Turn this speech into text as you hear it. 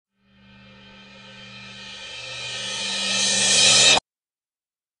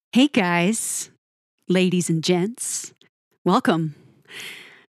Hey guys, ladies and gents, welcome.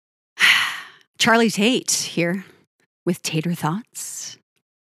 Charlie Tate here with Tater Thoughts.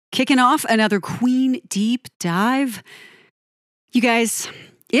 Kicking off another Queen Deep Dive. You guys,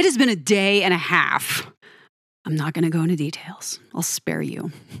 it has been a day and a half. I'm not going to go into details. I'll spare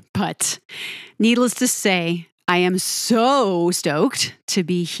you. But needless to say, I am so stoked to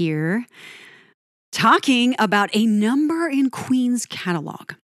be here talking about a number in Queen's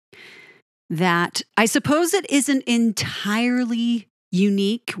catalog that I suppose it isn't entirely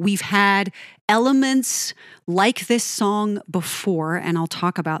unique. We've had elements like this song before, and I'll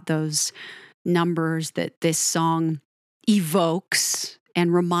talk about those numbers that this song evokes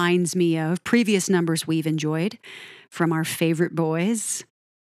and reminds me of previous numbers we've enjoyed from our favorite boys.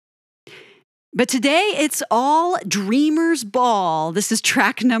 But today it's all Dreamer's Ball. This is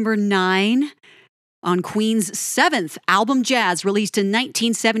track number 9 on Queen's 7th album Jazz, released in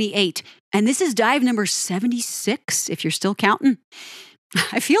 1978. And this is dive number 76, if you're still counting.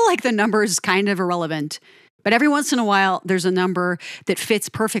 I feel like the number is kind of irrelevant, but every once in a while, there's a number that fits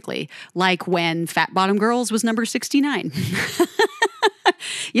perfectly, like when Fat Bottom Girls was number 69.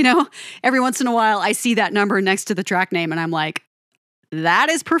 You know, every once in a while, I see that number next to the track name, and I'm like, that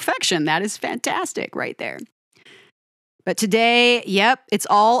is perfection. That is fantastic right there. But today, yep, it's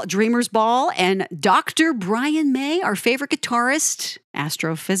all Dreamer's Ball, and Dr. Brian May, our favorite guitarist,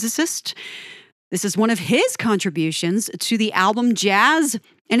 astrophysicist, this is one of his contributions to the album Jazz,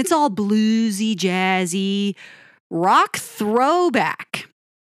 and it's all bluesy, jazzy, rock throwback.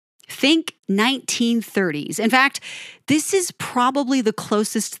 Think 1930s. In fact, this is probably the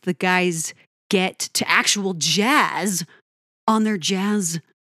closest the guys get to actual jazz on their jazz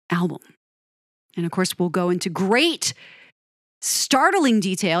album. And of course, we'll go into great, startling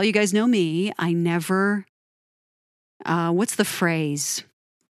detail. You guys know me. I never, what's the phrase?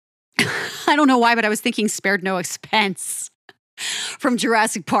 I don't know why, but I was thinking spared no expense from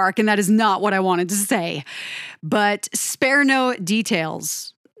Jurassic Park, and that is not what I wanted to say. But spare no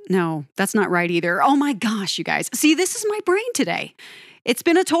details. No, that's not right either. Oh my gosh, you guys. See, this is my brain today. It's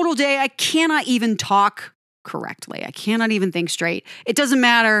been a total day. I cannot even talk correctly. I cannot even think straight. It doesn't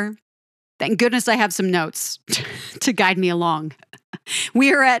matter. Thank goodness I have some notes to guide me along.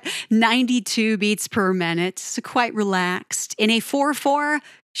 We are at 92 beats per minute, so quite relaxed, in a 4/4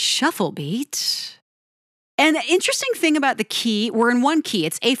 shuffle beat. And the interesting thing about the key, we're in one key.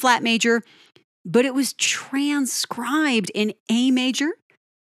 It's A flat major, but it was transcribed in A major.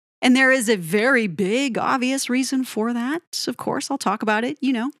 And there is a very big, obvious reason for that. Of course, I'll talk about it,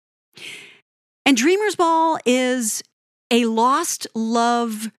 you know. And Dreamer's Ball is a lost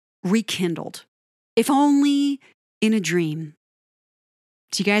love rekindled, if only in a dream.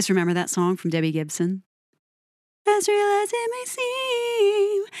 Do you guys remember that song from Debbie Gibson? As real as it may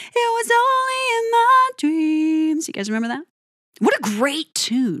seem, it was only in my dreams. You guys remember that? What a great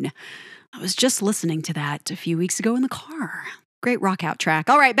tune. I was just listening to that a few weeks ago in the car. Great rock out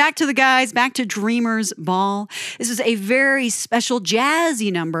track. All right, back to the guys, back to Dreamer's Ball. This is a very special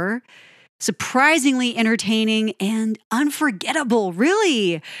jazzy number. Surprisingly entertaining and unforgettable,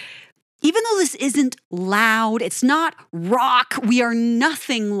 really. Even though this isn't loud, it's not rock, we are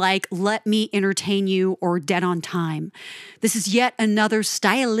nothing like Let Me Entertain You or Dead on Time. This is yet another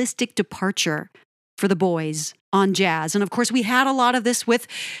stylistic departure for the boys on jazz. And of course, we had a lot of this with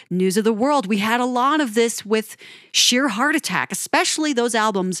News of the World. We had a lot of this with Sheer Heart Attack, especially those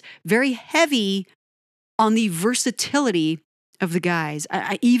albums, very heavy on the versatility of the guys.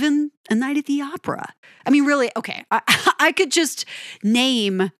 Even A Night at the Opera. I mean, really, okay, I could just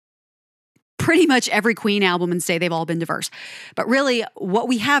name pretty much every Queen album and say they've all been diverse. But really, what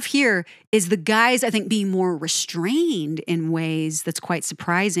we have here is the guys, I think, being more restrained in ways that's quite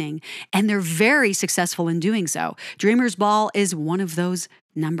surprising. And they're very successful in doing so. Dreamer's Ball is one of those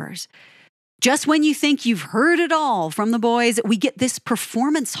numbers. Just when you think you've heard it all from the boys, we get this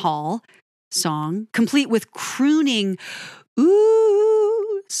performance hall song, complete with crooning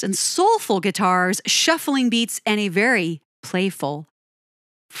oohs and soulful guitars, shuffling beats, and a very playful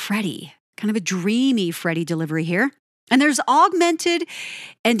Freddie. Kind of a dreamy Freddie delivery here. And there's augmented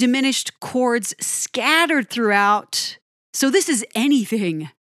and diminished chords scattered throughout. So this is anything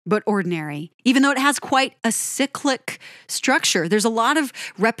but ordinary, even though it has quite a cyclic structure. There's a lot of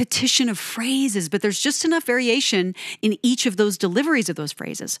repetition of phrases, but there's just enough variation in each of those deliveries of those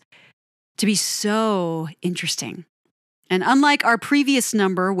phrases to be so interesting. And unlike our previous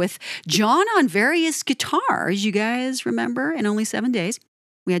number with John on various guitars, you guys remember, in only 7 days,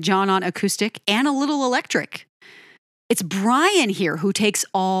 we had John on acoustic and a little electric. It's Brian here who takes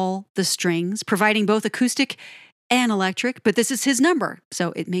all the strings, providing both acoustic and electric, but this is his number,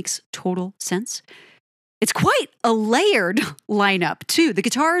 so it makes total sense. It's quite a layered lineup, too. The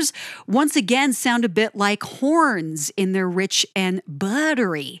guitars, once again, sound a bit like horns in their rich and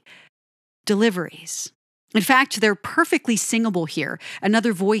buttery deliveries. In fact, they're perfectly singable here.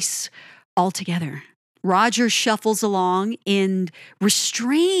 Another voice altogether. Roger shuffles along in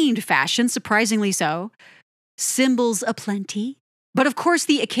restrained fashion, surprisingly so. Cymbals aplenty. But of course,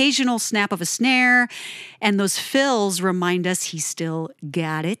 the occasional snap of a snare and those fills remind us he's still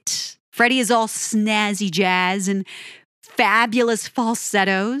got it. Freddie is all snazzy jazz and fabulous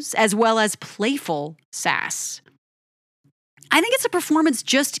falsettos, as well as playful sass. I think it's a performance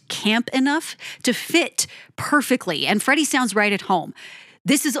just camp enough to fit perfectly, and Freddie sounds right at home.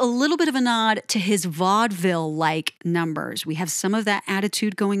 This is a little bit of a nod to his vaudeville-like numbers. We have some of that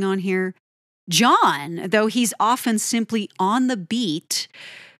attitude going on here. John, though he's often simply on the beat,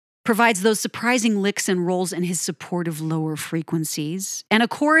 provides those surprising licks and rolls in his supportive lower frequencies. And a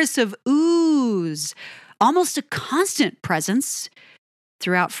chorus of oohs, almost a constant presence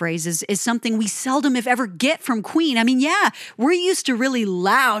throughout phrases, is something we seldom, if ever, get from Queen. I mean, yeah, we're used to really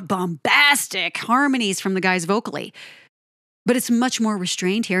loud, bombastic harmonies from the guys vocally. But it's much more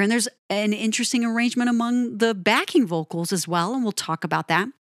restrained here. And there's an interesting arrangement among the backing vocals as well, and we'll talk about that.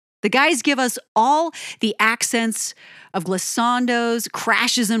 The guys give us all the accents of glissandos,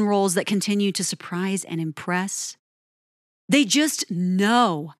 crashes, and rolls that continue to surprise and impress. They just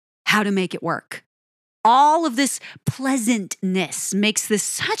know how to make it work. All of this pleasantness makes this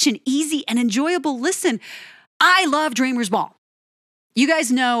such an easy and enjoyable listen. I love Dreamer's Ball. You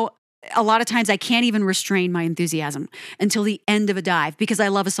guys know a lot of times I can't even restrain my enthusiasm until the end of a dive because I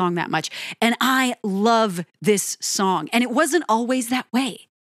love a song that much. And I love this song. And it wasn't always that way.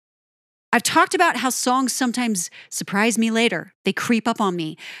 I've talked about how songs sometimes surprise me later. They creep up on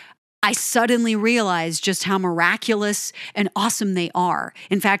me. I suddenly realize just how miraculous and awesome they are.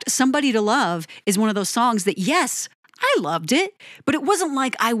 In fact, Somebody to Love is one of those songs that, yes, I loved it, but it wasn't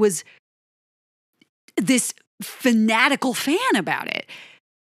like I was this fanatical fan about it.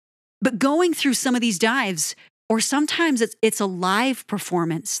 But going through some of these dives, or sometimes it's a live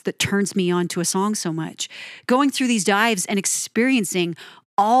performance that turns me on to a song so much. Going through these dives and experiencing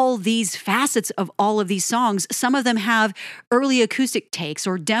all these facets of all of these songs. Some of them have early acoustic takes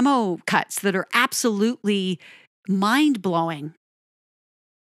or demo cuts that are absolutely mind-blowing.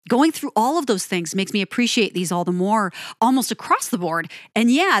 Going through all of those things makes me appreciate these all the more, almost across the board. And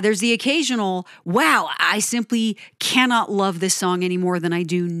yeah, there's the occasional, wow, I simply cannot love this song any more than I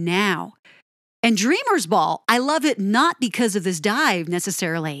do now. And Dreamer's Ball, I love it not because of this dive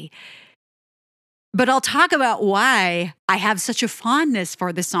necessarily, but I'll talk about why I have such a fondness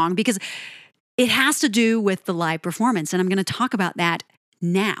for this song, because it has to do with the live performance, and I'm going to talk about that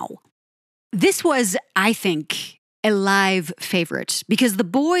now. This was, I think, a live favorite because the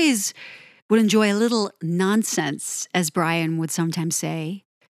boys would enjoy a little nonsense, as Brian would sometimes say.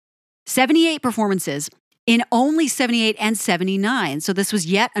 78 performances in only 78 and 79, so this was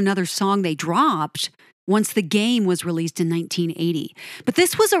yet another song they dropped once the game was released in 1980. But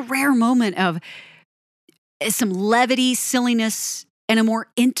this was a rare moment of some levity, silliness, and a more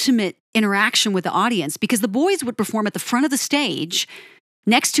intimate interaction with the audience because the boys would perform at the front of the stage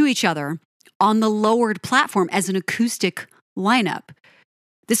next to each other on the lowered platform as an acoustic lineup.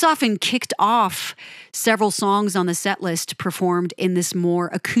 This often kicked off several songs on the set list performed in this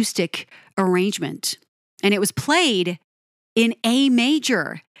more acoustic arrangement. And it was played in A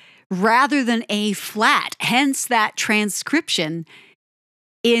major rather than A flat, hence that transcription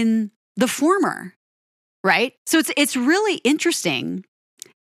in the former. Right? So it's really interesting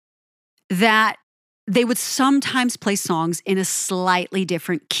that they would sometimes play songs in a slightly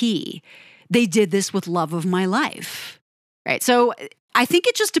different key. They did this with Love of My Life, right? So I think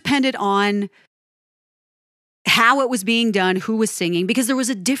it just depended on how it was being done, who was singing, because there was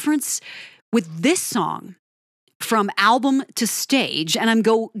a difference with this song from album to stage, and I'm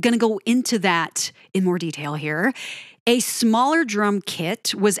going to go into that in more detail here. A smaller drum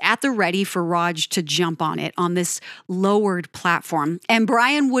kit was at the ready for Raj to jump on it on this lowered platform. And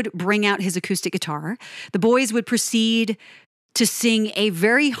Brian would bring out his acoustic guitar. The boys would proceed to sing a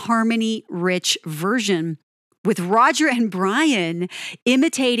very harmony-rich version with Roger and Brian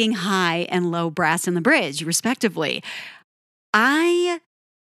imitating high and low brass in the bridge, respectively. I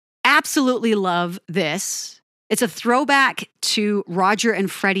absolutely love this. It's a throwback to Roger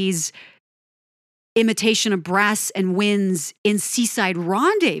and Freddie's imitation of brass and winds in Seaside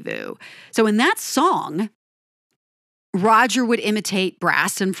Rendezvous. So in that song, Roger would imitate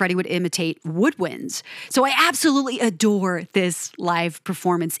brass and Freddie would imitate woodwinds. So I absolutely adore this live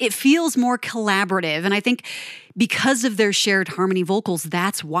performance. It feels more collaborative, and I think because of their shared harmony vocals,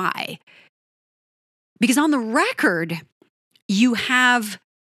 that's why. Because on the record, you have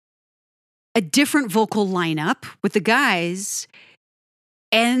a different vocal lineup with the guys,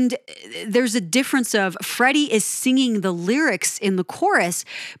 and there's a difference of Freddie is singing the lyrics in the chorus,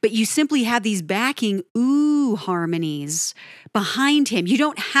 but you simply have these backing ooh harmonies behind him. You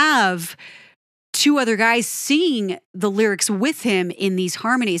don't have two other guys singing the lyrics with him in these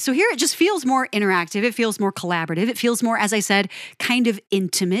harmonies. So here it just feels more interactive. It feels more collaborative. It feels more, as I said, kind of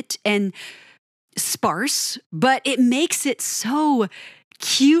intimate and sparse, but it makes it so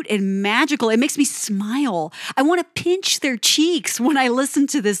cute and magical. It makes me smile. I want to pinch their cheeks when I listen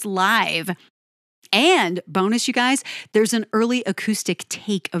to this live. And bonus, you guys, there's an early acoustic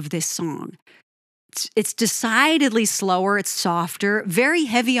take of this song. It's decidedly slower, it's softer, very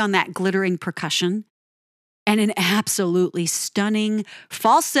heavy on that glittering percussion, and an absolutely stunning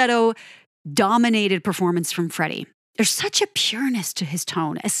falsetto dominated performance from Freddie. There's such a pureness to his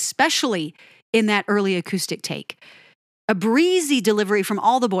tone, especially in that early acoustic take. A breezy delivery from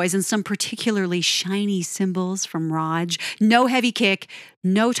all the boys and some particularly shiny cymbals from Raj. No heavy kick,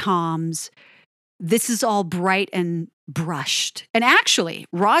 no toms. This is all bright and brushed. And actually,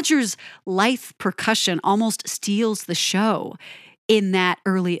 Roger's lithe percussion almost steals the show in that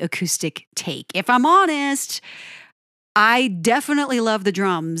early acoustic take. If I'm honest, I definitely love the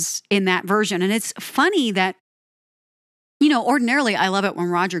drums in that version. And it's funny that ordinarily I love it when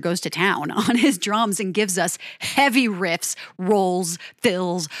Roger goes to town on his drums and gives us heavy riffs, rolls,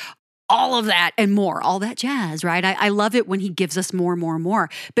 fills, all of that and more, all that jazz, right? I love it when he gives us more.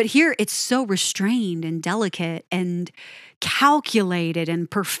 But here it's so restrained and delicate and calculated and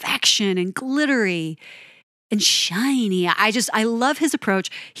perfection and glittery and shiny. I love his approach.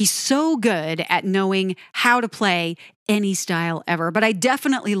 He's so good at knowing how to play any style ever. But I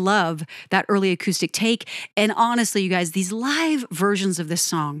definitely love that early acoustic take. And honestly, you guys, these live versions of this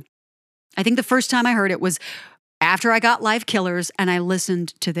song, I think the first time I heard it was after I got Live Killers and I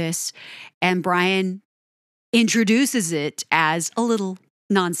listened to this, and Brian introduces it as A Little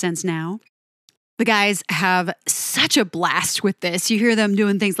Nonsense Now. The guys have such a blast with this. You hear them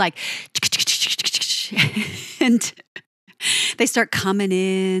doing things like and they start coming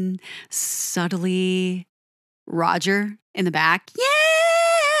in subtly. Roger in the back.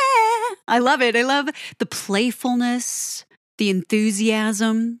 Yeah! I love it. I love the playfulness, the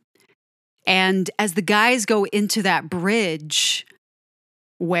enthusiasm. And as the guys go into that bridge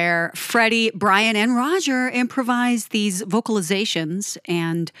where Freddie, Brian, and Roger improvise these vocalizations,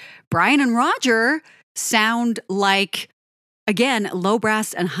 and Brian and Roger sound like, again, low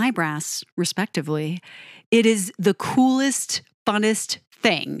brass and high brass, respectively. It is the coolest, funnest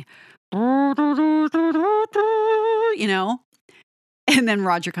thing. And then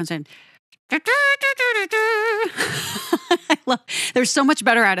Roger comes in. They're so much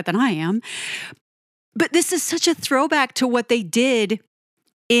better at it than I am. But this is such a throwback to what they did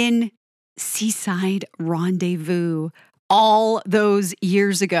in Seaside Rendezvous all those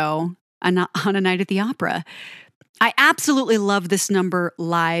years ago on a night at the opera. I absolutely love this number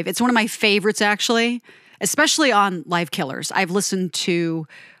live. It's one of my favorites, actually, especially on Live Killers. I've listened to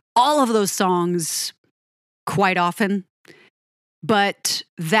all of those songs quite often. But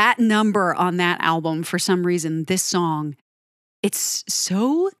that number on that album, for some reason, this song, it's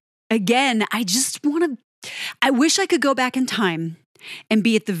so, again, I wish I could go back in time and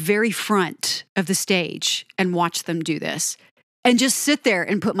be at the very front of the stage and watch them do this and just sit there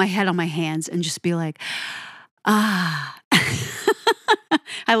and put my head on my hands and just be like, ah.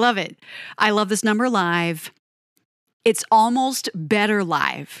 I love it. I love this number live. It's almost better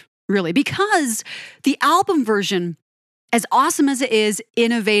live, really, because the album version, as awesome as it is,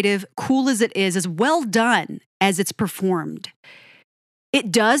 innovative, cool as it is, as well done as it's performed,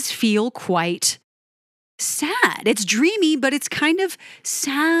 it does feel quite sad. It's dreamy, but it's kind of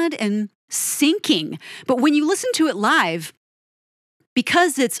sad and sinking. But when you listen to it live,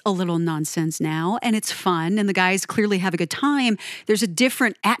 because it's A Little Nonsense Now and it's fun and the guys clearly have a good time, there's a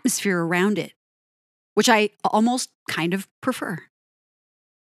different atmosphere around it, which I almost kind of prefer.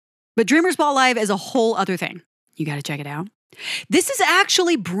 But Dreamers Ball Live is a whole other thing. You got to check it out. This is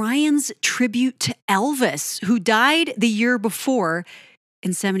actually Brian's tribute to Elvis, who died the year before in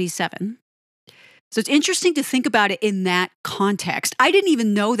 1977. So it's interesting to think about it in that context. I didn't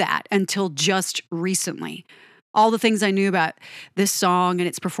even know that until just recently. All the things I knew about this song and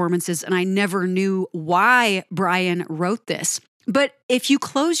its performances, and I never knew why Brian wrote this. But if you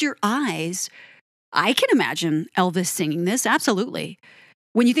close your eyes, I can imagine Elvis singing this, absolutely.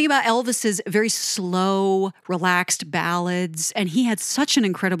 When you think about Elvis's very slow, relaxed ballads, and he had such an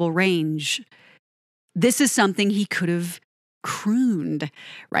incredible range, this is something he could have crooned,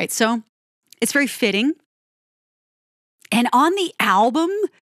 right? So it's very fitting. And on the album,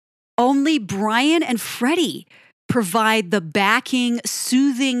 only Brian and Freddie provide the backing,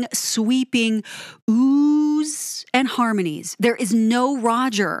 soothing, sweeping oohs and harmonies. There is no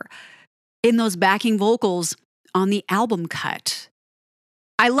Roger in those backing vocals on the album cut.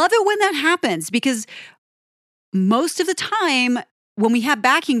 I love it when that happens because most of the time when we have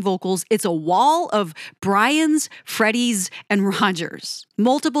backing vocals, it's a wall of Brian's, Freddie's, and Roger's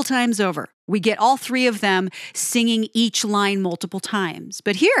multiple times over. We get all three of them singing each line multiple times.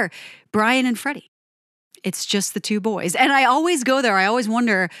 But here, Brian and Freddie, it's just the two boys. And I always go there. I always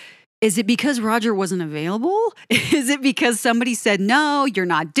wonder, is it because Roger wasn't available? Is it because somebody said, no, you're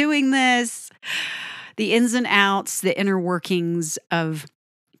not doing this? The ins and outs, the inner workings of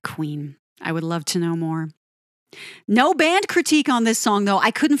Queen. I would love to know more. No band critique on this song, though.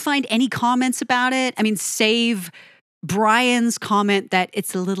 I couldn't find any comments about it. I mean, save Brian's comment that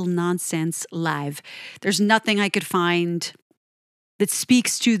it's a little nonsense live. There's nothing I could find that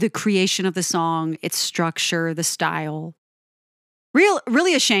speaks to the creation of the song, its structure, the style.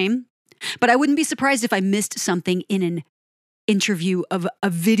 Really a shame, but I wouldn't be surprised if I missed something in an interview of a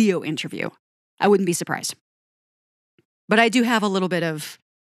video interview. I wouldn't be surprised. But I do have a little bit of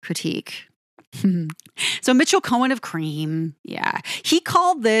critique. So Mitchell Cohen of Cream, he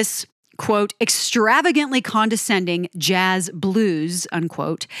called this, quote, extravagantly condescending jazz blues,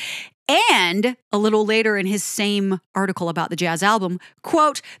 unquote. And a little later in his same article about the jazz album,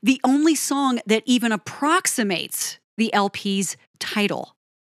 quote, the only song that even approximates the LP's title,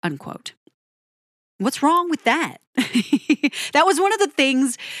 unquote. What's wrong with that? That was one of the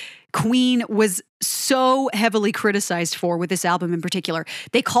things Queen was so heavily criticized for with this album in particular.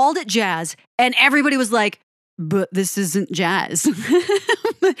 They called it jazz, and everybody was like, but this isn't jazz.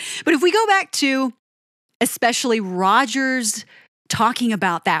 But if we go back to especially Roger's talking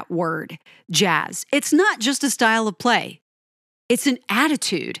about that word, jazz, it's not just a style of play. It's an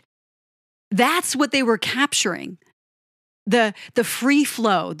attitude. That's what they were capturing. The free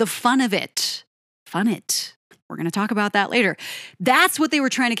flow, the fun of it. Fun it. We're going to talk about that later. That's what they were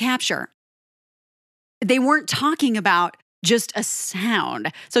trying to capture. They weren't talking about just a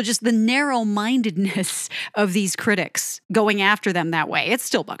sound. So just the narrow-mindedness of these critics going after them that way. It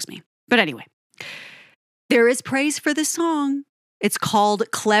still bugs me. But anyway, there is praise for this song. It's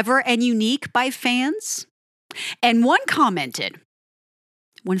called Clever and Unique by fans. And one fan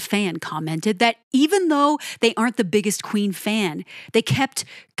commented that even though they aren't the biggest Queen fan, they kept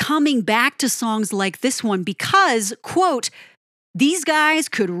coming back to songs like this one because, quote, these guys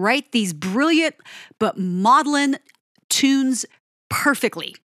could write these brilliant but maudlin tunes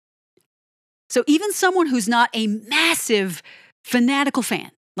perfectly. So even someone who's not a massive fanatical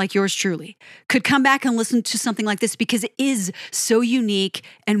fan, like yours truly, could come back and listen to something like this because it is so unique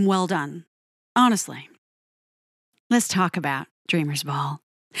and well done. Honestly, let's talk about Dreamer's Ball.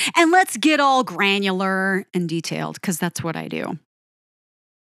 And let's get all granular and detailed, because that's what I do.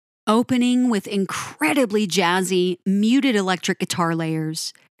 Opening with incredibly jazzy, muted electric guitar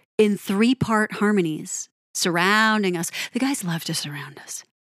layers in 3-part harmonies surrounding us. The guys love to surround us.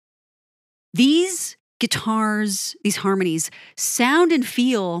 These guitars, these harmonies, sound and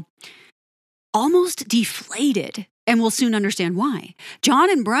feel almost deflated, and we'll soon understand why.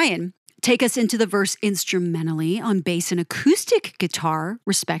 John and Brian take us into the verse instrumentally on bass and acoustic guitar,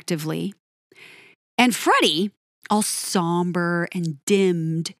 respectively. And Freddie, all somber and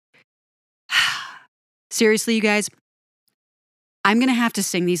dimmed. Seriously, you guys, I'm going to have to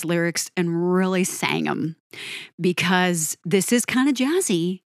sing these lyrics and really sang them because this is kind of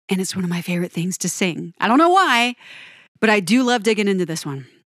jazzy and it's one of my favorite things to sing. I don't know why, but I do love digging into this one.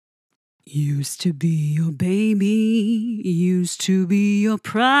 Used to be your baby, used to be your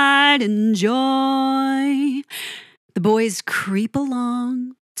pride and joy. The boys creep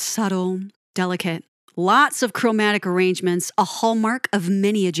along, subtle, delicate, lots of chromatic arrangements, a hallmark of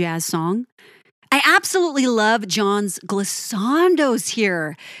many a jazz song. I absolutely love John's glissandos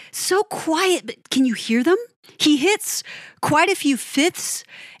here. So quiet, but can you hear them? He hits quite a few fifths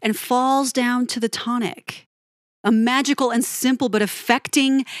and falls down to the tonic. A magical and simple but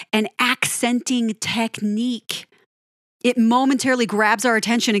affecting and accenting technique. It momentarily grabs our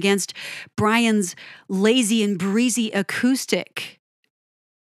attention against Brian's lazy and breezy acoustic.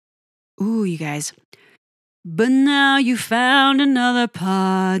 Ooh, you guys. But now you found another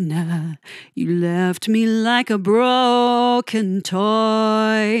partner. You left me like a broken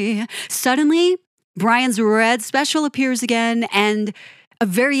toy. Suddenly, Brian's Red Special appears again, and a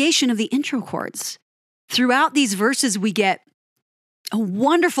variation of the intro chords. Throughout these verses, we get a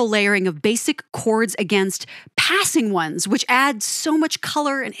wonderful layering of basic chords against passing ones, which add so much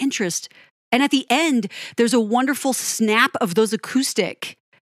color and interest. And at the end, there's a wonderful snap of those acoustic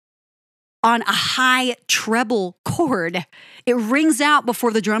on a high treble chord. It rings out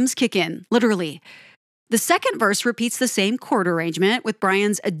before the drums kick in, literally. The second verse repeats the same chord arrangement with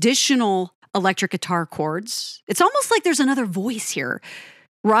Brian's additional electric guitar chords. It's almost like there's another voice here.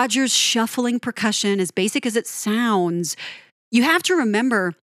 Roger's shuffling percussion, as basic as it sounds, you have to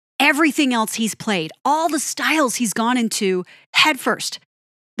remember everything else he's played, all the styles he's gone into head first.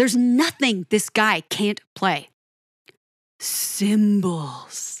 There's nothing this guy can't play.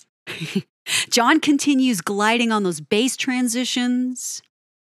 Cymbals. John continues gliding on those bass transitions.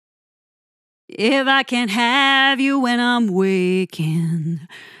 If I can't have you when I'm waking,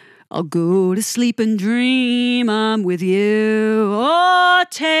 I'll go to sleep and dream I'm with you. Oh,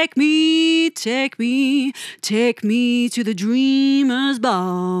 take me to the dreamer's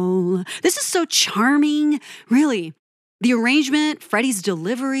ball. This is so charming, really. The arrangement, Freddie's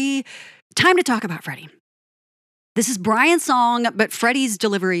delivery. Time to talk about Freddie. This is Brian's song, but Freddie's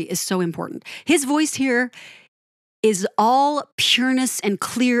delivery is so important. His voice here is all pureness and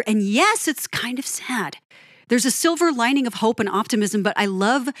clear, and yes, it's kind of sad. There's a silver lining of hope and optimism, but I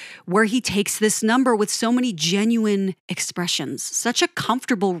love where he takes this number with so many genuine expressions. Such a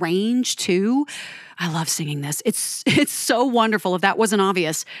comfortable range, too. I love singing this. It's so wonderful, if that wasn't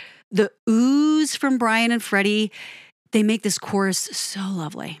obvious. The oohs from Brian and Freddie, they make this chorus so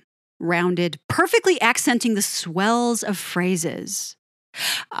lovely. Rounded, perfectly accenting the swells of phrases.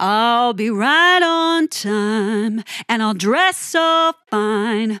 I'll be right on time, and I'll dress so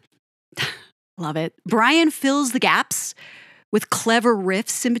fine. Love it. Brian fills the gaps with clever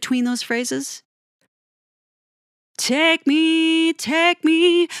riffs in between those phrases. Take me,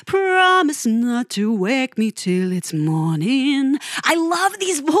 promise not to wake me till it's morning. I love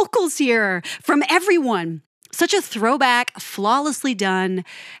these vocals here from everyone. Such a throwback, flawlessly done.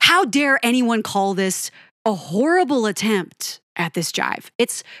 How dare anyone call this a horrible attempt at this jive?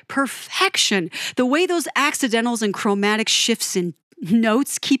 It's perfection. The way those accidentals and chromatic shifts in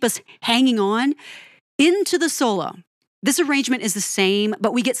notes keep us hanging on into the solo. This arrangement is the same,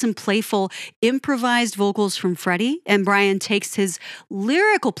 but we get some playful, improvised vocals from Freddie, and Brian takes his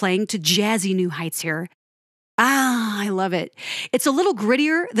lyrical playing to jazzy new heights here. I love it. It's a little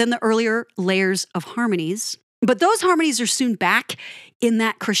grittier than the earlier layers of harmonies, but those harmonies are soon back in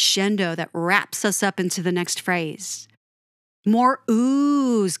that crescendo that wraps us up into the next phrase. More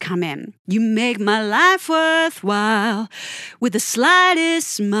oohs come in. You make my life worthwhile with the slightest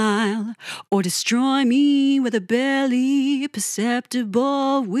smile, or destroy me with a barely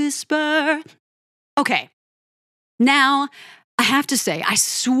perceptible whisper. Okay, now I have to say, I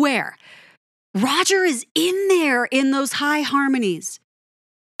swear, Roger is in there in those high harmonies.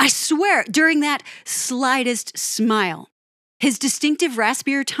 I swear, during that slightest smile, his distinctive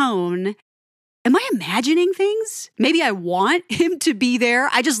raspier tone. Am I imagining things? Maybe I want him to be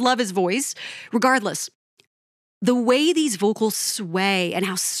there. I just love his voice. Regardless, the way these vocals sway and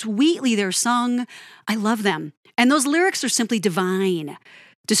how sweetly they're sung, I love them. And those lyrics are simply divine.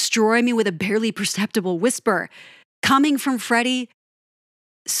 Destroy me with a barely perceptible whisper. Coming from Freddie,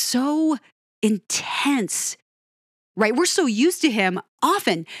 so intense, right? We're so used to him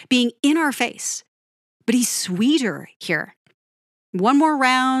often being in our face, but he's sweeter here. One more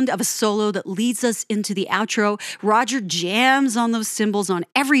round of a solo that leads us into the outro. Roger jams on those cymbals on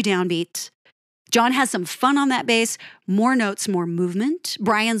every downbeat. John has some fun on that bass. More notes, more movement.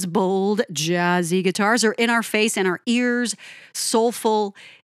 Brian's bold, jazzy guitars are in our face and our ears. Soulful,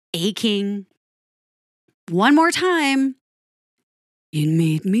 aching. One more time. You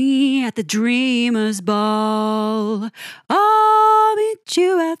meet me at the dreamer's ball. I'll meet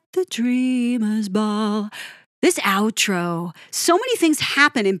you at the dreamer's ball. This outro, so many things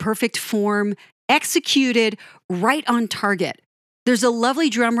happen in perfect form, executed right on target. There's a lovely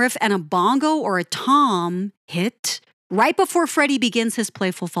drum riff and a bongo or a tom hit right before Freddie begins his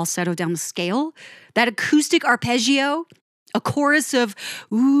playful falsetto down the scale. That acoustic arpeggio, a chorus of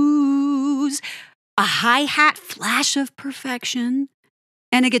oohs, a hi-hat flash of perfection,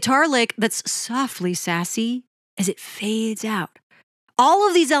 and a guitar lick that's softly sassy as it fades out. All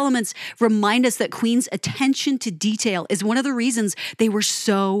of these elements remind us that Queen's attention to detail is one of the reasons they were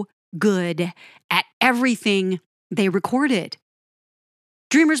so good at everything they recorded.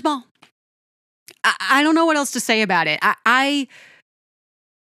 Dreamer's Ball. I don't know what else to say about it. I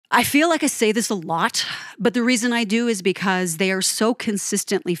feel like I say this a lot, but the reason I do is because they are so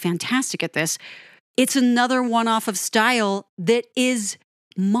consistently fantastic at this. It's another one-off of style that is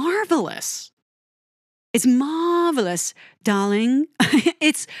marvelous. It's marvelous, darling.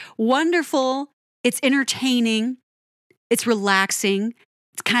 It's wonderful. It's entertaining. It's relaxing.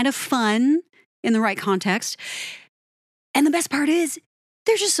 It's kind of fun in the right context. And the best part is,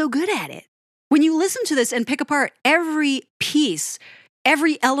 they're just so good at it. When you listen to this and pick apart every piece,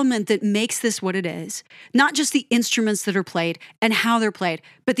 every element that makes this what it is, not just the instruments that are played and how they're played,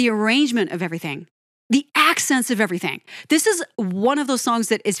 but the arrangement of everything, the accents of everything. This is one of those songs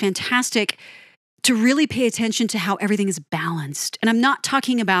that is fantastic to really pay attention to how everything is balanced. And I'm not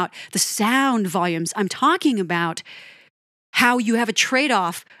talking about the sound volumes. I'm talking about how you have a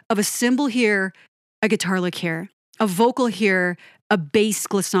trade-off of a cymbal here, a guitar lick here, a vocal here, a bass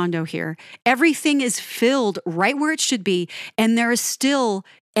glissando here. Everything is filled right where it should be, and there is still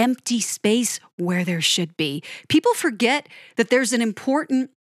empty space where there should be. People forget that there's an important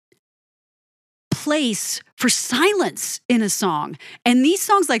place for silence in a song. And these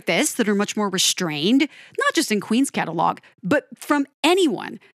songs like this that are much more restrained, not just in Queen's catalog, but from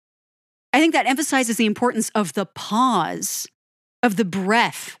anyone, I think that emphasizes the importance of the pause, of the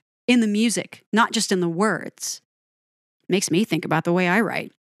breath in the music, not just in the words. Makes me think about the way I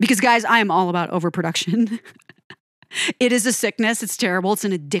write. Because guys, I am all about overproduction. It is a sickness. It's terrible. It's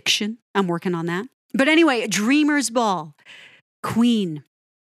an addiction. I'm working on that. But anyway, Dreamer's Ball, Queen.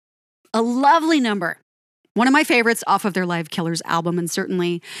 A lovely number. One of my favorites off of their Live Killers album, and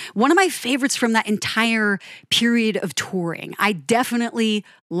certainly one of my favorites from that entire period of touring. I definitely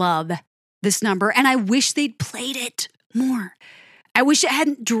love this number, and I wish they'd played it more. I wish it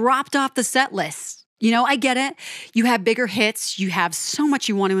hadn't dropped off the set list. You know, I get it. You have bigger hits. You have so much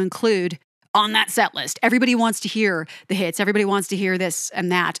you want to include on that set list. Everybody wants to hear the hits. Everybody wants to hear this and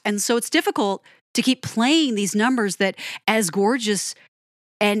that. And so it's difficult to keep playing these numbers that, as gorgeous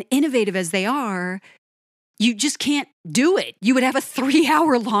and innovative as they are, you just can't do it. You would have a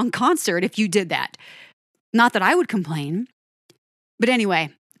 3-hour long concert if you did that. Not that I would complain. But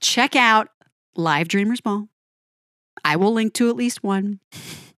anyway, check out Live Dreamer's Ball. I will link to at least one.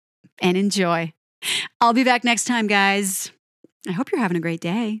 And enjoy. I'll be back next time, guys. I hope you're having a great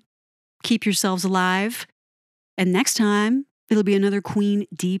day. Keep yourselves alive. And next time, it'll be another Queen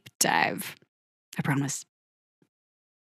Deep Dive. I promise.